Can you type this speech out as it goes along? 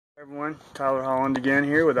Hey everyone, Tyler Holland again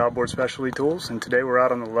here with Outboard Specialty Tools, and today we're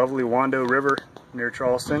out on the lovely Wando River near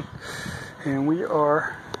Charleston, and we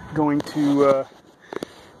are going to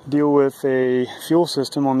deal with a fuel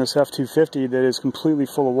system on this F250 that is completely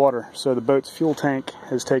full of water. So the boat's fuel tank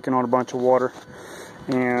has taken on a bunch of water,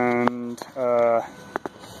 and the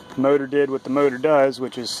motor did what the motor does,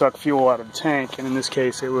 which is suck fuel out of the tank, and in this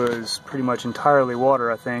case it was pretty much entirely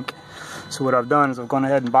water, I think. So what I've done is I've gone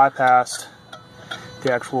ahead and bypassed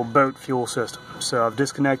the actual boat fuel system. So I've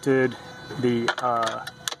disconnected the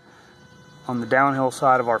on the downhill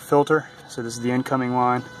side of our filter, so this is the incoming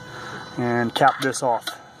line, and capped this off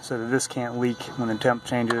so that this can't leak when the temp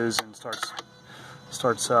changes and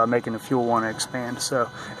starts making the fuel want to expand. So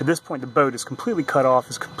at this point the boat is completely cut off,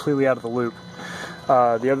 is completely out of the loop.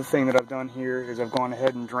 The other thing that I've done here is I've gone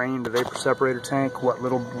ahead and drained the vapor separator tank. What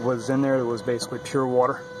little was in there was basically pure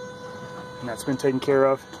water, and that's been taken care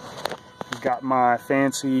of. I've got my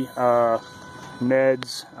fancy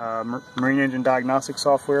MEDS marine engine diagnostic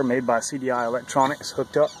software made by CDI Electronics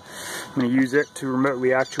hooked up. I'm going to use it to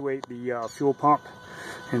remotely actuate the fuel pump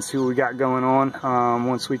and see what we got going on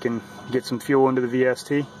once we can get some fuel into the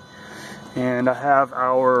VST. And I have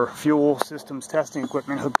our fuel systems testing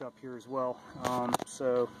equipment hooked up here as well.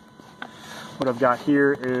 So what I've got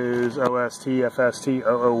here is OST FST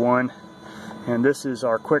 001, and this is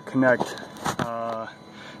our quick connect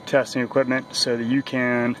testing equipment so that you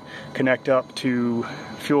can connect up to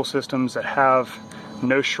fuel systems that have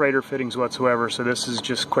no Schrader fittings whatsoever. So this is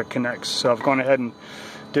just quick connects. So I've gone ahead and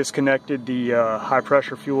disconnected the high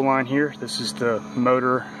pressure fuel line here. This is the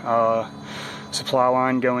motor supply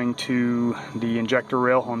line going to the injector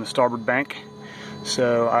rail on the starboard bank.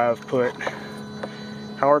 So I've put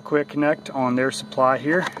our quick connect on their supply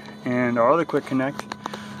here, and our other quick connect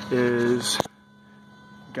is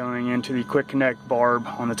going into the quick connect barb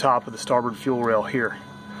on the top of the starboard fuel rail here.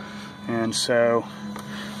 And so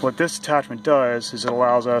what this attachment does is it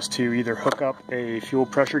allows us to either hook up a fuel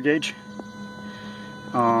pressure gauge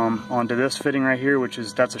onto this fitting right here,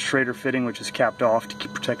 that's a Schrader fitting which is capped off to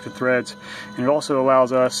protect the threads, and it also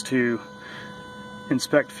allows us to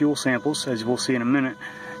inspect fuel samples, as we'll see in a minute.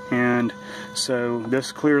 And so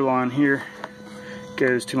this clear line here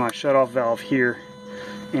goes to my shutoff valve here,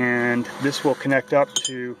 and this will connect up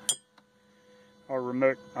to our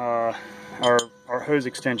remote our hose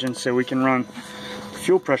extension, so we can run the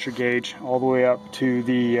fuel pressure gauge all the way up to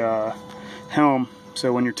the helm.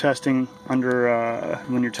 So when you're testing under a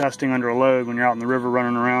load, when you're out in the river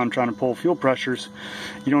running around trying to pull fuel pressures,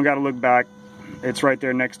 you don't got to look back. It's right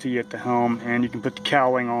there next to you at the helm, and you can put the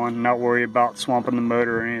cowling on and not worry about swamping the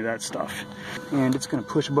motor or any of that stuff. And it's going to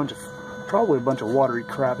push probably a bunch of watery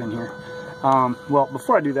crap in here. Well,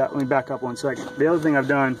 before I do that, let me back up 1 second. The other thing I've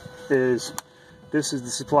done is, this is the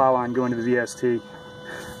supply line going to the VST,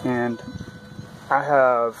 and I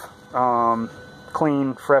have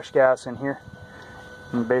clean, fresh gas in here,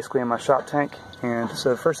 and basically in my shop tank. And so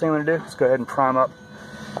the first thing I'm going to do is go ahead and prime up,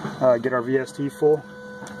 get our VST full.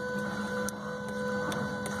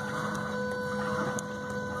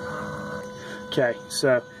 Okay,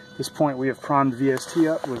 so at this point we have primed the VST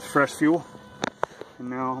up with fresh fuel. And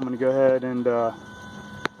now I'm going to go ahead and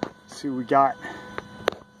see what we got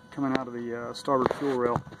coming out of the starboard fuel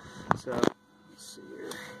rail. So let's see here.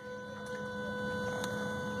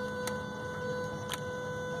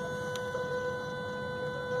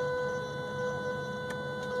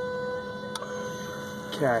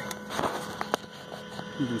 Okay,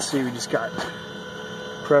 you can see we just got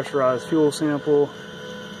pressurized fuel sample,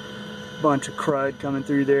 bunch of crud coming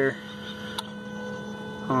through there.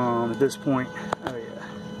 At this point, oh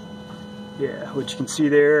yeah, what you can see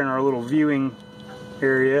there in our little viewing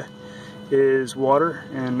area is water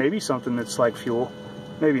and maybe something that's like fuel,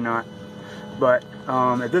 maybe not, but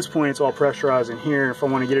at this point it's all pressurized in here. If I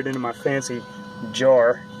want to get it into my fancy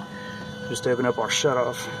jar, just open up our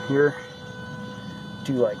shutoff here,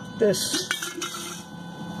 do like this,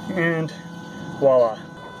 and voila,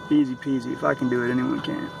 easy peasy. If I can do it, anyone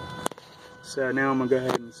can. So now I'm going to go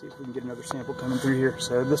ahead and see if we can get another sample coming through here.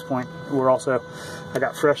 So at this point, I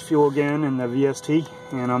got fresh fuel again in the VST,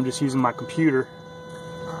 and I'm just using my computer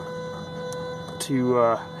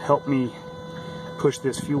to help me push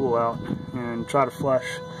this fuel out and try to flush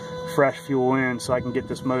fresh fuel in so I can get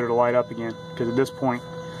this motor to light up again, because at this point,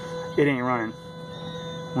 it ain't running.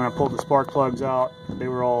 When I pulled the spark plugs out, they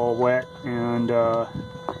were all wet and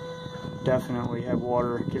definitely had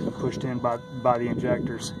water getting pushed in by the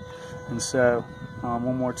injectors. And so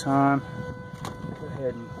one more time, go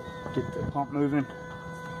ahead and get the pump moving.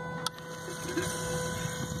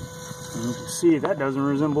 And you can see that doesn't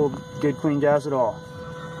resemble good clean gas at all.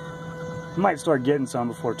 Might start getting some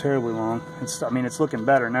before terribly long. I mean, it's looking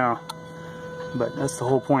better now, but that's the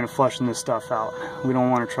whole point of flushing this stuff out. We don't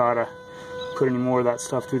want to try to put any more of that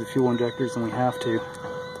stuff through the fuel injectors than we have to.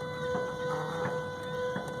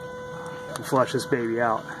 And flush this baby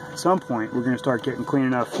out. At some point, we're going to start getting clean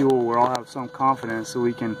enough fuel where I'll have some confidence so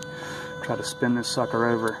we can try to spin this sucker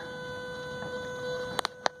over.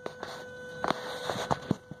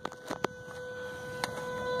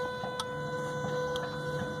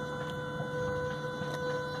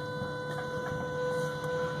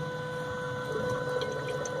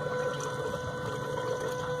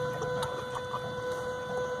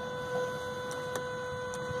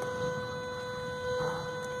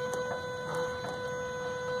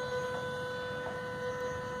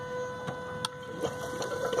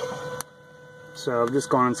 So I've just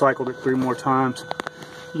gone and cycled it 3 more times.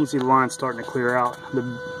 You can see the line's starting to clear out. The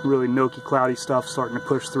really milky, cloudy stuff starting to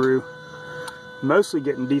push through. Mostly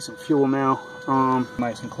getting decent fuel now.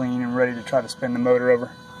 Nice and clean and ready to try to spin the motor over.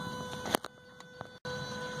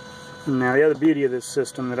 Now the other beauty of this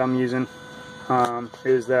system that I'm using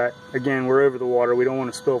is that, again, we're over the water. We don't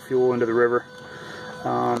want to spill fuel into the river.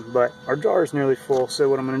 But our jar is nearly full, so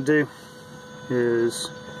what I'm going to do is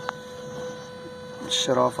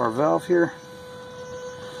shut off our valve here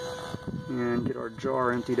and get our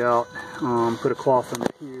jar emptied out. Put a cloth under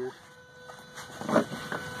here.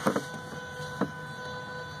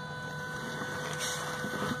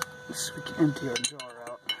 So we can empty our jar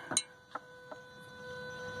out.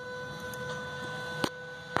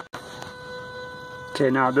 Okay,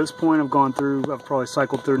 now at this point I've probably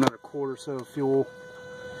cycled through another quart or so of fuel.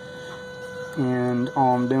 And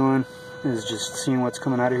all I'm doing is just seeing what's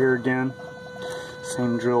coming out of here again.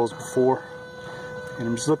 Same drill as before. And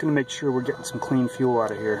I'm just looking to make sure we're getting some clean fuel out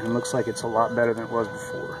of here. And it looks like it's a lot better than it was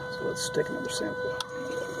before. So let's stick another sample.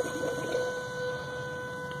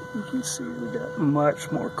 You can see we got much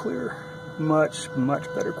more clear, much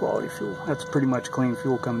better quality fuel. That's pretty much clean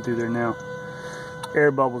fuel coming through there now. Air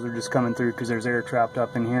bubbles are just coming through because there's air trapped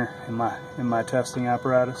up in here in my testing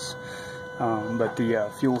apparatus. But the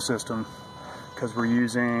fuel system, because we're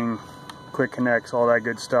using quick connects, all that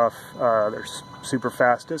good stuff, there's super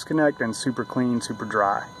fast disconnect and super clean, super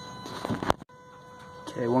dry.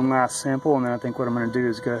 Okay, one last sample, and then I think what I'm going to do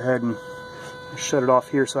is go ahead and shut it off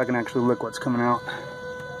here so I can actually look what's coming out.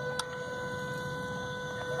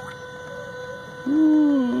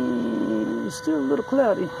 It's still a little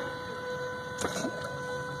cloudy.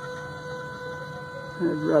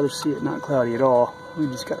 I'd rather see it not cloudy at all. We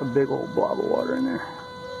just got a big old blob of water in there.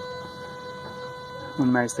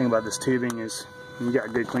 One nice thing about this tubing is when you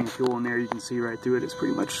got good clean fuel in there, you can see right through it. It's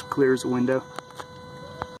pretty much clear as a window.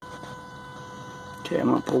 Okay, I'm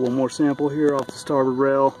going to pull one more sample here off the starboard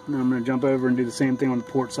rail, and then I'm going to jump over and do the same thing on the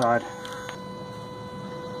port side.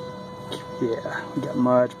 Yeah, we got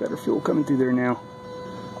much better fuel coming through there now.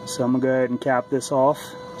 So I'm going to go ahead and cap this off.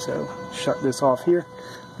 So shut this off here.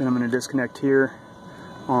 Then I'm going to disconnect here,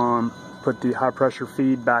 put the high pressure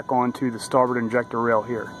feed back onto the starboard injector rail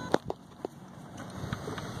here.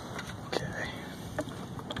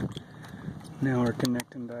 Now we're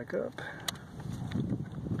connecting back up.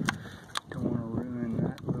 Don't want to ruin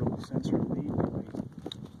that little sensor lead.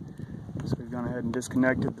 So we've gone ahead and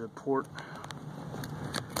disconnected the port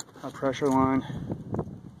high pressure line.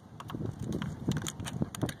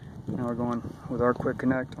 Now we're going with our quick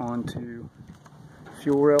connect onto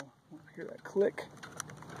fuel rail. Hear that click?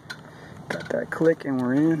 Got that click and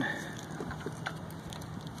we're in.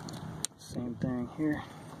 Same thing here.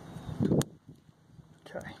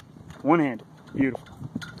 Okay, one-handed. Beautiful.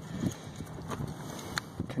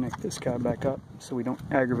 Connect this guy back up so we don't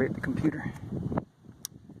aggravate the computer.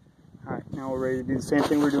 Alright, now we're ready to do the same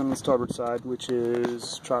thing we're doing on the starboard side, which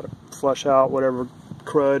is try to flush out whatever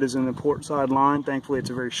crud is in the port side line. Thankfully it's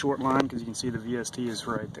a very short line because you can see the VST is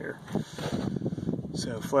right there.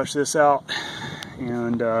 So flush this out,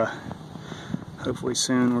 and hopefully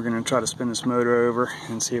soon we're going to try to spin this motor over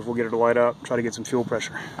and see if we'll get it to light up, try to get some fuel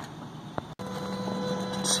pressure.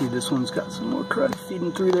 See, this one's got some more crud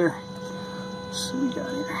feeding through there. Let's see what we got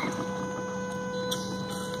here.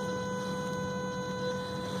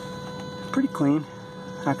 Pretty clean,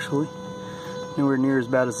 actually. Nowhere near as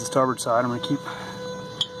bad as the starboard side. I'm going to keep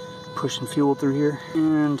pushing fuel through here,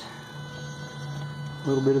 and a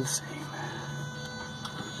little bit of the same.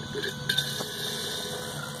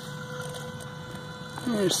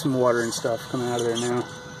 There's some water and stuff coming out of there now.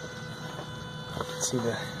 See,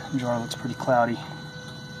 the jar looks pretty cloudy.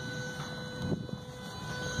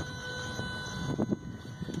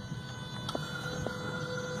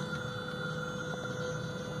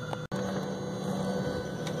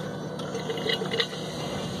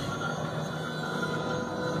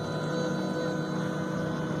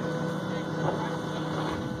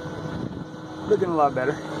 looking a lot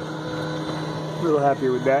better. Real happy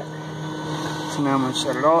with that. So now I'm going to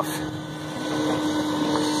shut it off. So,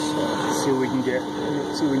 see what we can get.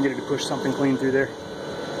 See if we can get it to push something clean through there.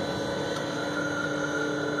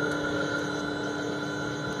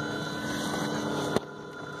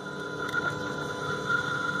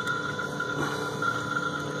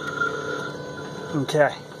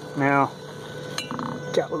 Okay, now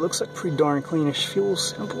got what looks like pretty darn cleanish fuel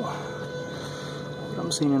sample. What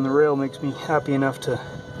I'm seeing in the rail makes me happy enough to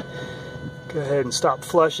go ahead and stop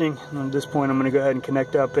flushing. And at this point I'm going to go ahead and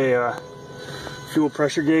connect up a fuel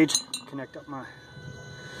pressure gauge. Connect up my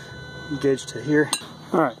gauge to here.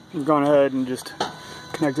 Alright, we've gone ahead and just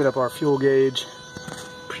connected up our fuel gauge,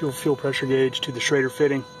 fuel pressure gauge to the Schrader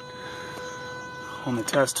fitting on the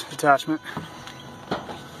test attachment.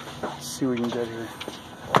 Let's see what we can get here.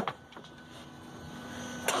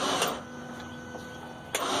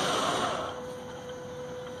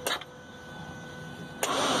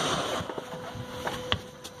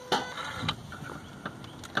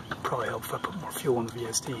 Probably help if I put more fuel in the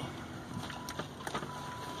VST.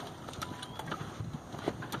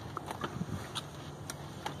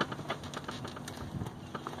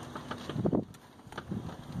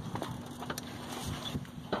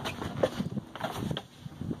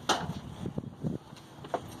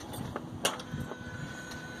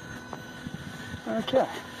 Okay,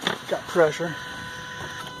 got pressure.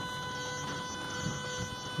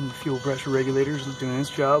 And the fuel pressure regulator is doing its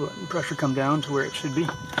job, letting pressure come down to where it should be.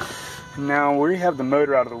 And now we have the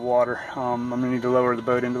motor out of the water. I'm going to need to lower the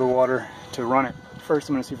boat into the water to run it. First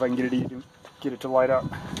I'm going to see if I can get it to light up.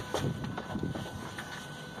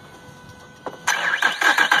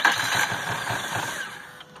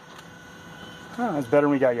 Oh, that's better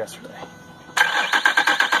than we got yesterday.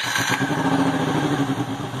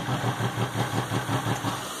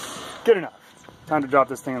 Good enough. Time to drop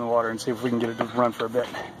this thing in the water and see if we can get it to run for a bit.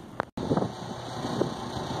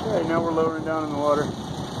 Okay, now we're lowering down in the water.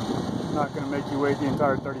 Not going to make you wait the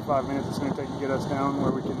entire 35 minutes it's going to take to get us down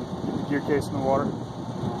where we can get the gear case in the water.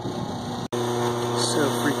 So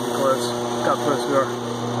freaking close. Look how close we are.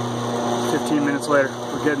 15 minutes later,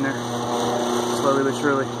 we're getting there. Slowly but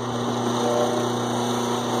surely.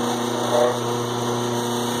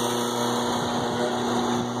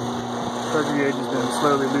 Pressure gauge has been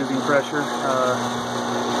slowly losing pressure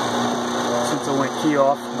since I went key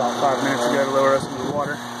off about 5 minutes ago to lower us into the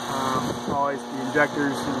water. Always the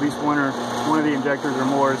injectors, at least one of the injectors or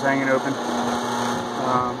more is hanging open.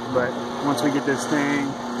 But once we get this thing,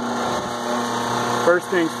 first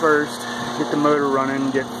things first, get the motor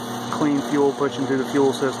running, get clean fuel pushing through the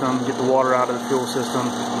fuel system, get the water out of the fuel system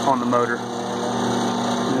on the motor.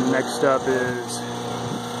 And the next step is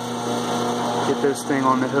get this thing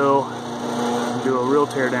on the hill, do a real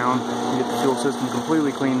tear down, get the fuel system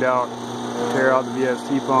completely cleaned out, tear out the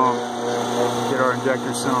VST pump, get our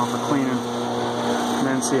injectors sent off for cleaning, and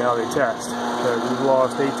then see how they test. Because we've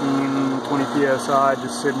lost 18, 20 psi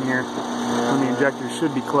just sitting here when the injectors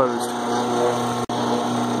should be closed.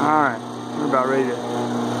 Alright, we're about ready to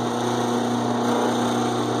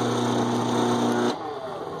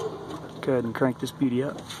go ahead and crank this beauty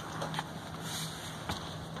up.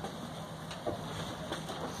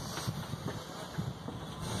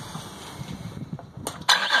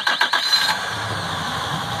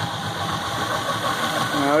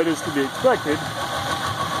 Now it is to be expected.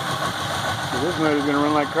 This motor is going to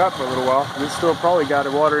run like crap for a little while. It's still probably got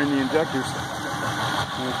water in the injectors.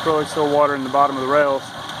 And there's probably still water in the bottom of the rails.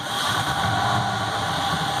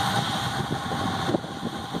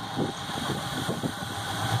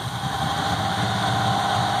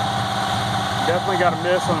 Definitely got a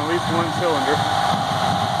miss on at least one cylinder.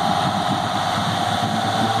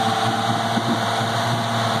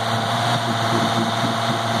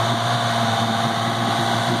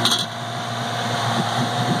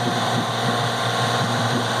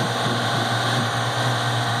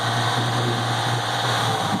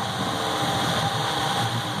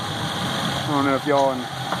 I don't know if y'all in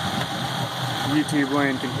YouTube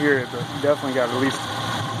land can hear it, but definitely got at least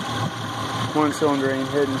one cylinder ain't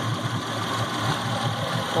hidden.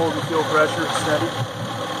 Hold the fuel pressure steady.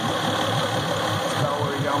 That's about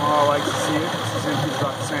where Yamaha likes to see it. This is empty,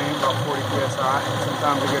 about the same, about 40 psi.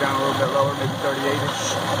 Sometimes we go down a little bit lower, maybe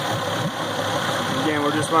 38-ish. Again,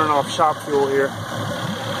 we're just running off shop fuel here.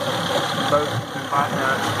 Both been hot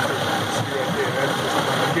now. See right there, that's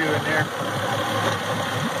just goo in there.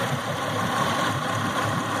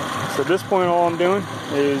 So at this point, all I'm doing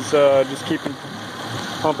is just keeping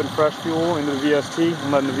pumping fresh fuel into the VST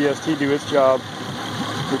and letting the VST do its job,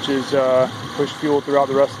 which is push fuel throughout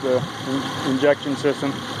the rest of the injection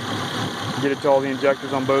system, get it to all the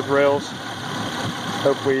injectors on both rails,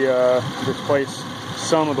 hopefully displace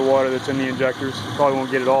some of the water that's in the injectors. Probably won't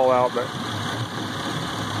get it all out, but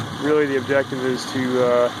really the objective is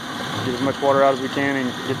to get as much water out as we can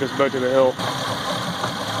and get this boat to the hill.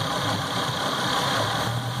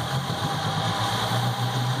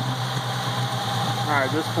 Alright,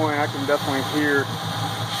 at this point I can definitely hear.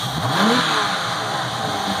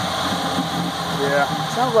 Yeah,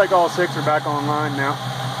 sounds like all 6 are back online now.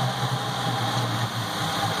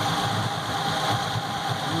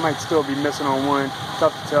 Might still be missing on one.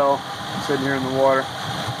 Tough to tell sitting here in the water.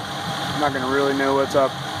 I'm not going to really know what's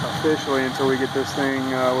up officially until we get this thing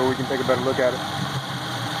where we can take a better look at it.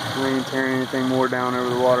 We ain't tearing anything more down over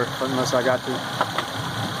the water unless I got to.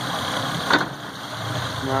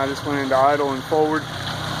 Now I just went into idle and forward.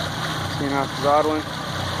 Seeing how it's idling.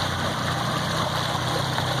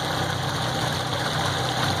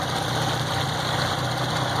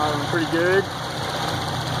 Idling pretty good.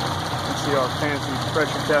 See our fancy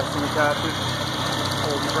pressure testing attaches,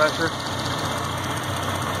 holding pressure,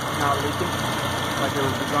 not leaking like it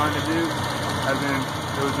was designed to do, as in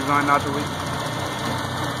it was designed not to leak.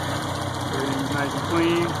 Everything's nice and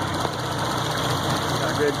clean.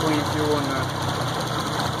 Got good clean fuel in the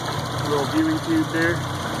little viewing tube there.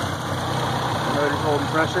 The motor's holding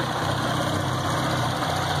pressure.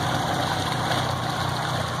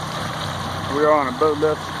 We are on a boat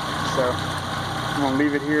lift, so I'm going to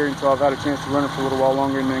leave it here until I've had a chance to run it for a little while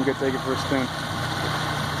longer and then go take it for a spin.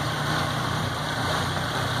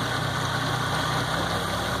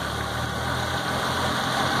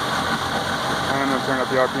 I'm going to turn up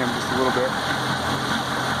the RPM just a little bit.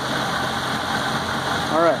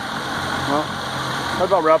 Alright, well, that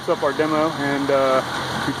about wraps up our demo and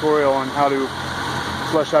tutorial on how to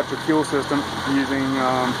flush out your fuel system using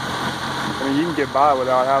I mean, you can get by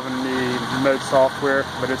without having the mode software,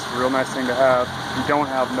 but it's a real nice thing to have. If you don't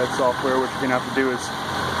have mode software, what you're going to have to do is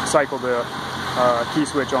cycle the key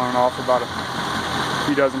switch on and off about a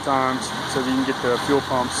few dozen times so that you can get the fuel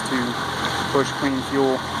pumps to push clean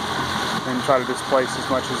fuel and try to displace as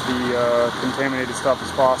much of the contaminated stuff as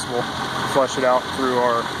possible. Flush it out through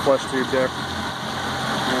our flush tube there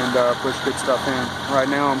and push good stuff in. Right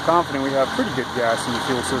now I'm confident we have pretty good gas in the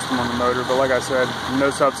fuel system on the motor, but like I said,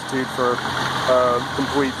 no substitute for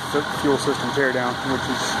complete fuel system teardown, which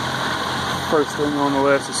is first thing on the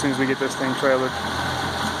list as soon as we get this thing trailered.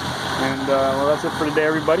 And well, that's it for today,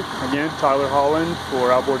 everybody. Again, Tyler Holland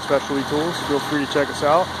for Outboard Specialty Tools. Feel free to check us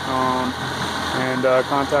out and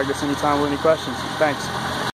contact us anytime with any questions. Thanks.